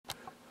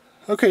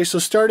Okay, so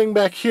starting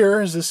back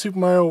here is the Super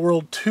Mario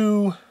World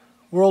 2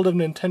 World of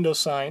Nintendo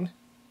sign.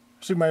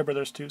 Super Mario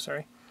Brothers 2,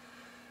 sorry.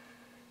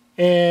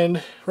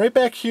 And right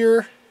back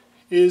here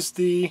is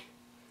the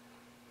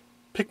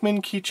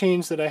Pikmin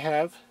keychains that I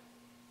have.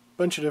 A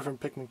bunch of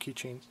different Pikmin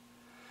keychains.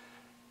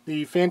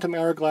 The Phantom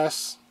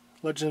Hourglass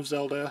Legend of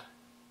Zelda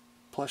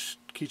plush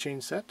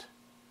keychain set.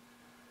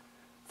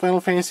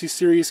 Final Fantasy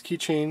series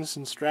keychains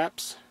and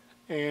straps.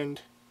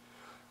 And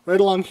right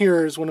along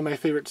here is one of my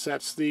favorite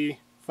sets, the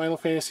Final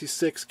Fantasy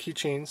VI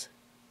keychains.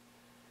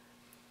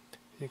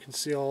 You can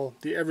see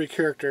every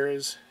character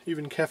is,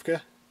 even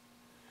Kefka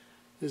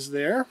is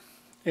there.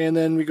 And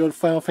then we go to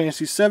Final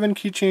Fantasy VII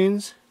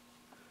keychains.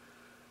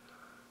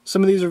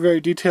 Some of these are very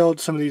detailed,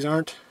 some of these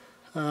aren't.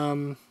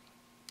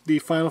 The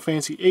Final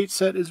Fantasy VIII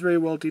set is very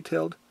well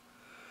detailed.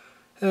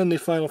 And the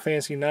Final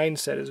Fantasy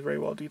IX set is very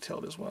well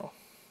detailed as well.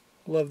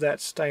 Love that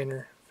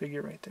Steiner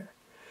figure right there.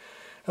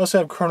 I also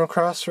have Chrono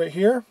Cross right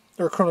here,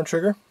 or Chrono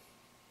Trigger,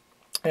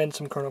 and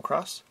some Chrono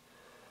Cross.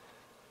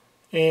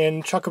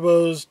 And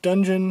Chocobo's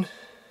Dungeon,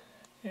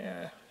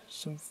 yeah,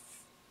 some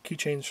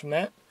keychains from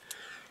that.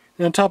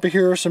 And on top of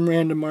here are some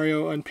random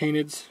Mario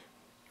unpainteds,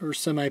 or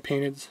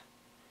semi-painteds.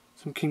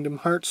 Some Kingdom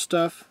Hearts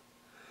stuff.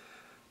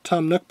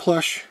 Tom Nook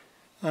plush.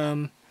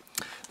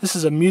 This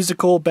is a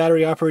musical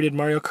battery-operated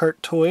Mario Kart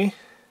toy.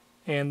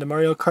 And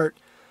the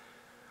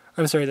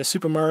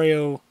Super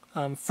Mario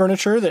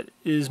furniture that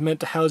is meant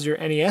to house your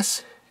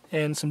NES.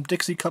 And some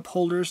Dixie cup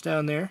holders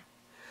down there.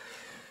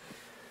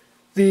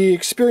 The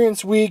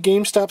Experience Wii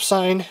GameStop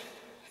sign.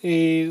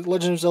 A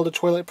Legend of Zelda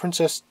Twilight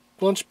Princess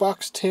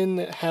lunchbox tin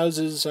that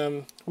houses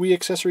Wii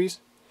accessories.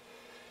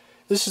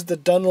 This is the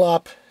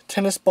Dunlop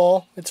tennis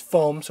ball. It's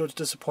foam, so it's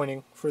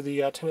disappointing for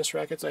the tennis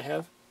rackets I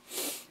have.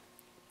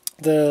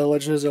 The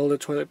Legend of Zelda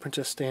Twilight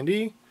Princess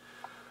standee.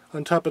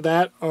 On top of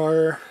that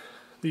are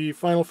the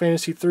Final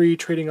Fantasy III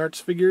Trading Arts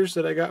figures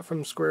that I got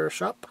from Square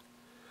Shop.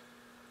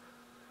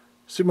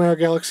 Super Mario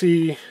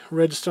Galaxy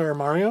Red Star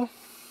Mario.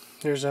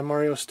 There's a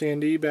Mario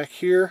standee back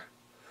here,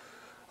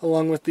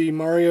 along with the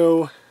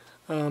Mario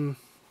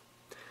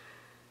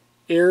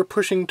air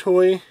pushing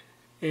toy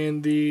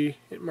and the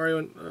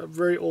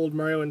very old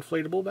Mario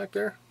inflatable back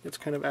there. It's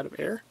kind of out of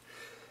air.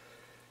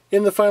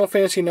 In the Final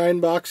Fantasy IX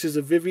box is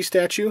a Vivi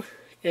statue,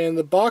 and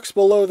the box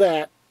below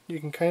that, you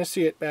can kind of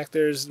see it back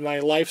there, is my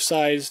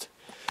life-sized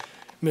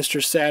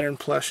Mr. Saturn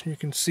plush. You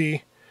can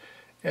see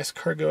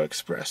Escargot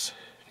Express.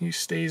 He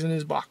stays in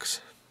his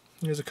box.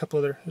 There's a couple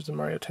other, there's the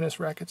Mario tennis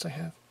rackets I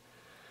have.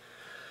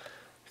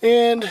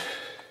 And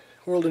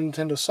World of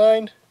Nintendo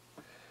sign.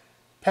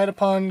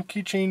 Patapon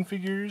keychain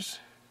figures,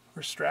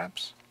 or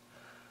straps.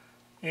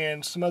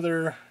 And some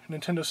other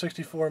Nintendo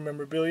 64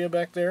 memorabilia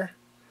back there.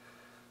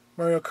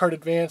 Mario Kart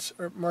Advance,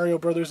 or Mario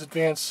Brothers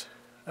Advance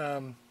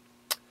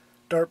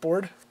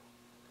dartboard.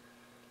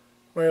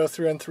 Mario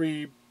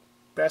 3-on-3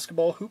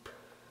 basketball hoop.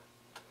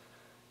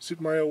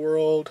 Super Mario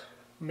World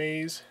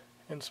maze,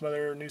 and some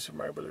other new Super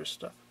Mario Brothers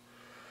stuff.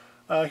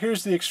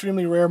 Here's the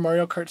extremely rare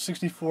Mario Kart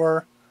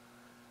 64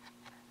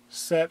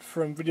 set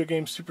from Video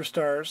Game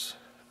Superstars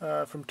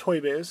from Toy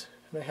Biz.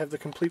 And I have the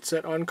complete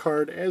set on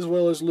card as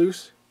well as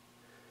loose.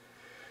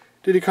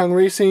 Diddy Kong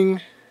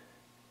Racing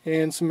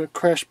and some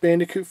Crash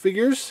Bandicoot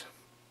figures.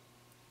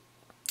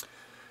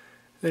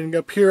 Then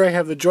up here I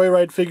have the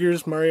Joyride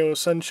figures, Mario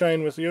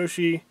Sunshine with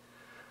Yoshi,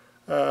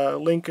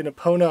 Link and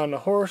Epona on the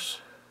horse,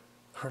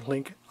 or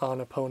Link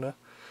on Epona,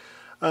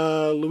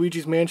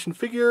 Luigi's Mansion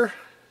figure,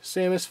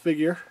 Samus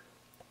figure,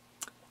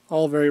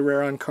 all very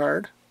rare on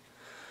card.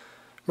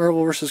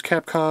 Marvel vs.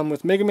 Capcom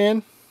with Mega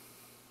Man.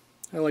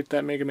 I like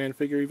that Mega Man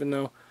figure, even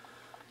though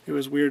it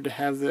was weird to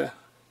have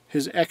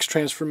his X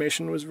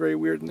transformation was very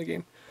weird in the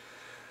game.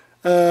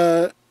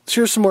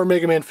 Here's some more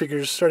Mega Man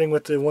figures, starting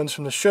with the ones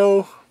from the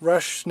show.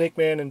 Rush, Snake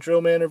Man, and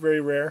Drill Man are very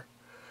rare.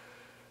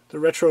 The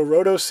Retro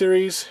Roto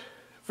series,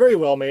 very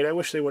well made. I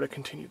wish they would have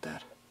continued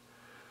that.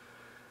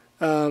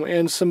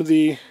 And some of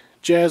the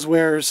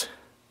Jazzwares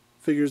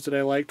figures that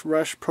I liked.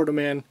 Rush, Proto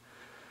Man,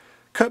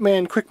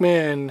 Cutman,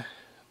 Quickman,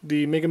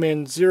 the Mega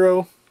Man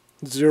Zero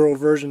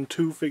version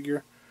 2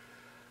 figure.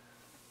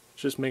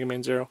 It's just Mega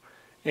Man Zero.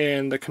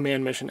 And the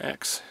Command Mission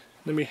X.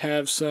 Then we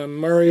have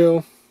some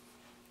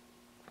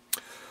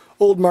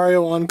old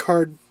Mario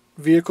on-card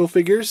vehicle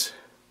figures.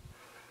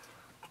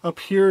 Up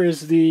here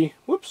is the,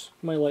 whoops,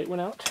 my light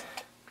went out.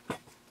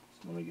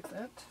 Let me get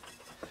that.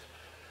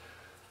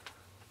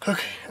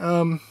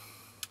 Okay,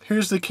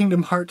 here's the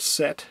Kingdom Hearts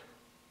set.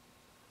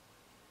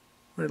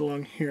 Right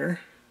along here.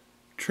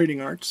 Trading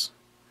Arts.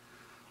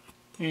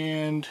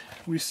 And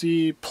we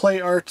see Play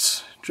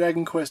Arts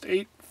Dragon Quest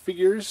VIII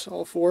figures,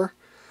 all 4.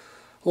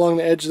 Along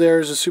the edge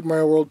there is a Super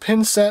Mario World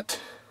pin set.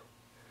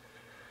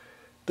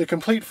 The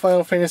complete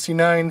Final Fantasy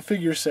IX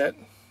figure set,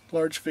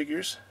 large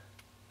figures.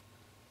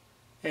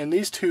 And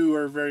these two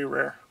are very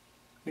rare.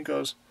 It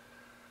goes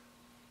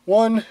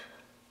 1,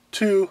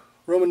 2,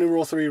 Roman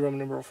numeral 3, Roman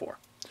numeral 4.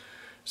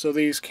 So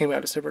these came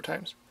out at separate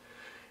times.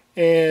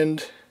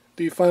 And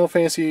the Final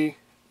Fantasy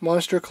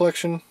Monster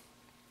Collection,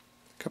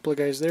 a couple of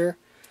guys there.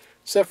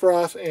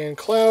 Sephiroth and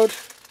Cloud,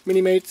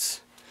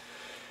 Minimates.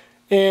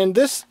 And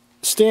this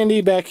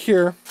standee back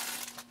here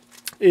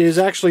is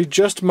actually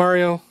just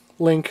Mario,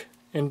 Link,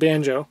 and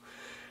Banjo.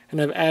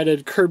 And I've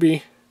added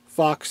Kirby,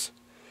 Fox,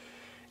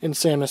 and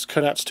Samus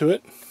cutouts to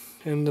it.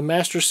 And the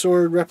Master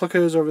Sword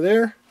replica is over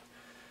there.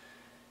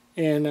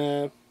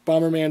 And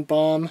Bomberman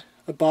Bomb,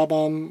 a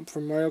Bob-omb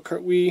from Mario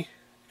Kart Wii,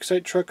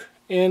 Excite Truck,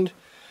 and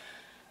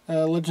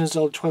Legend of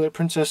Zelda Twilight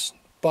Princess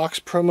box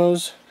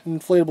promos, an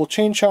inflatable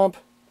Chain Chomp,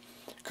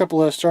 a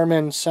couple of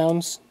Starman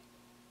Sounds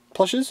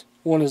plushes.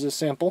 One is a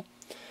sample,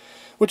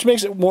 which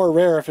makes it more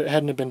rare if it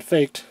hadn't have been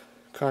faked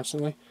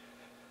constantly.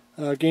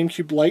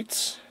 GameCube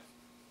lights.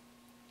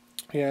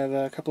 We have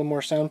a couple of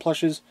more sound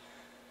plushes.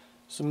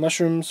 Some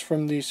mushrooms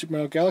from the Super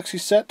Mario Galaxy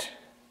set.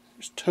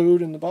 There's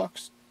Toad in the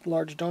box.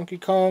 Large Donkey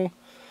Kong.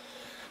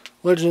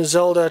 Legend of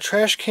Zelda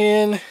trash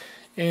can.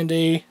 And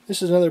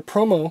this is another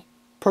promo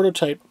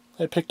prototype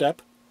I picked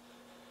up.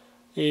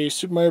 A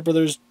Super Mario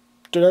Brothers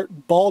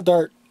ball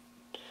dart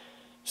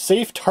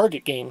safe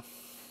target game.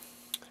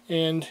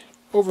 And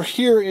over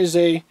here is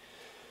a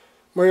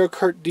Mario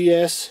Kart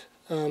DS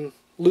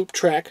loop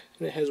track,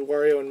 and it has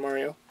Wario and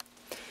Mario.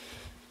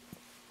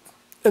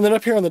 And then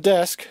up here on the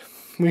desk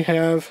we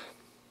have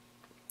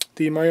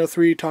the Mario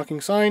 3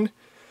 talking sign,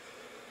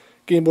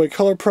 Game Boy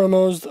Color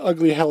promos, the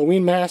ugly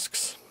Halloween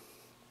masks,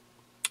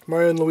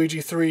 Mario and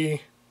Luigi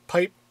 3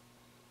 pipe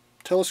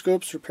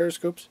telescopes or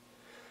periscopes,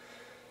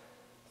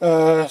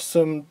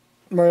 some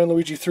Mario and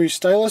Luigi 3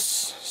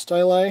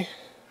 styli,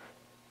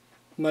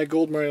 my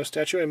gold Mario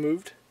statue I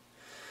moved,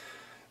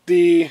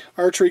 the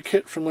archery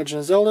kit from Legend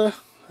of Zelda.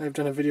 I've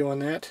done a video on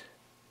that.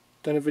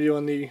 Done a video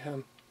on the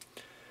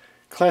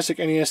classic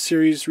NES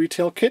series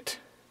retail kit,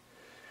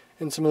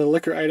 and some of the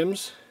liquor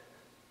items,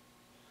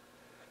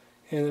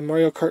 and the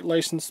Mario Kart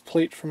license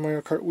plate from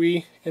Mario Kart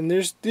Wii. And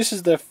this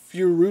is the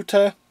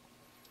Furuta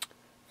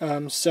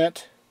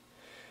set,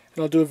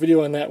 and I'll do a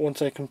video on that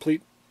once I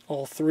complete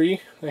all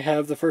three. I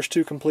have the first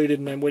two completed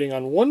and I'm waiting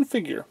on one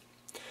figure.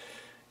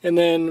 And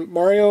then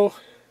Mario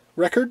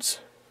records.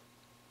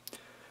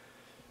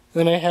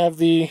 Then I have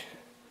the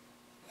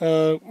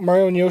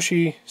Mario and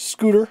Yoshi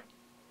scooter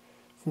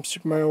from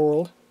Super Mario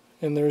World.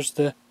 And there's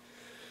the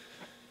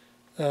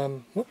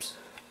whoops,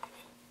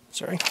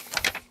 sorry.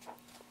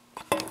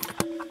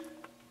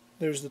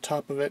 There's the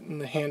top of it and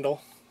the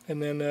handle.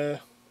 And then a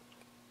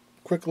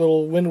quick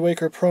little Wind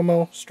Waker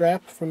promo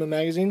strap from a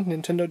magazine,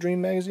 Nintendo Dream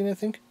magazine, I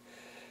think.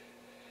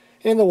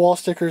 And the wall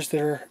stickers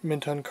that are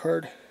mint on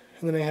card.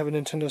 And then I have a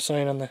Nintendo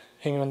sign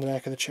hanging on the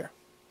back of the chair.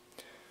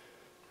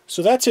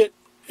 So that's it,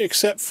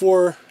 except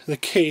for the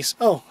case.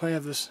 Oh, I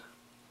have this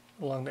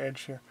along the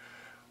edge here.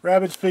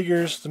 Rabbids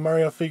figures, the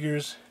Mario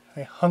figures.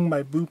 I hung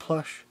my Boo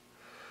plush.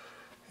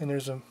 And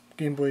there's a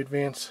Game Boy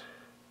Advance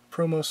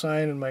promo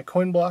sign and my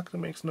coin block that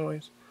makes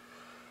noise.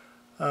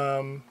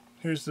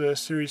 Here's the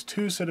Series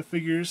 2 set of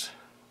figures.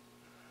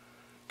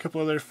 A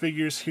couple other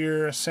figures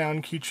here, a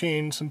sound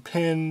keychain, some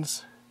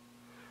pins.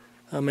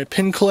 My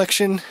pin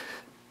collection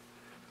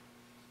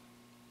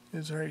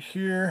is right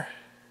here.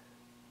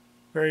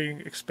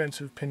 Very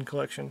expensive pin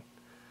collection.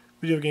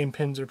 Video game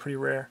pins are pretty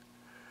rare.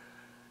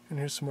 And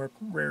here's some more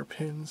rare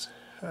pins.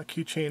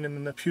 Keychain, and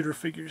then the pewter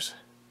figures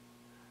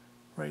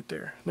right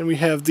there. Then we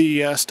have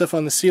the stuff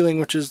on the ceiling,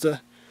 which is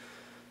the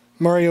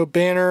Mario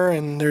banner,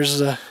 and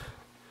there's a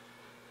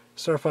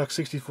Star Fox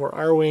 64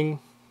 R-Wing,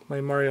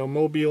 my Mario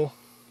mobile,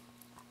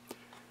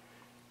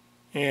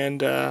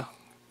 and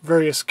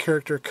various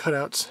character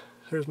cutouts.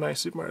 There's my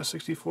Super Mario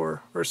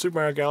 64, or Super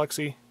Mario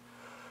Galaxy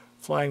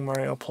Flying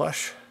Mario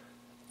plush,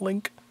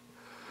 Link,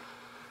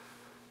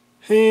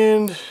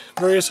 and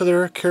various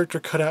other character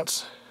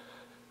cutouts.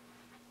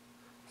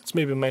 That's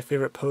maybe my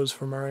favorite pose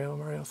for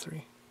Mario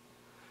 3.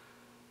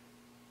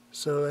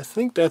 So I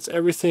think that's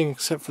everything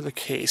except for the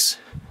case.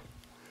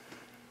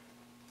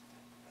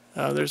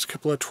 There's a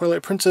couple of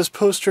Twilight Princess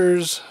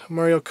posters,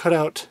 Mario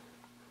cutout,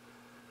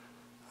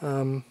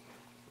 my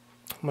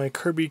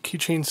Kirby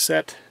keychain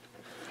set,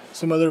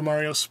 some other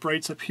Mario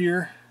sprites up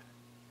here,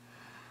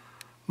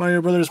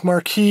 Mario Brothers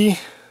marquee,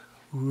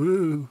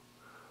 woo,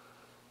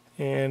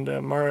 and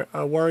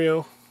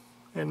Wario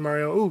and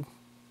Mario, ooh,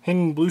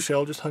 hanging blue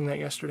shell, just hung that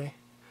yesterday,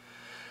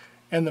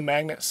 and the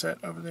magnet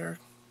set over there.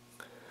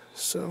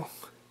 So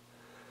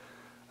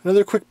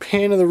another quick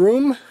pan of the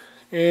room,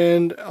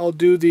 and I'll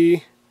do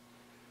the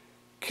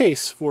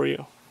case for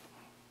you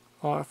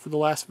for the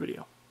last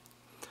video.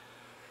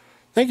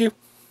 Thank you.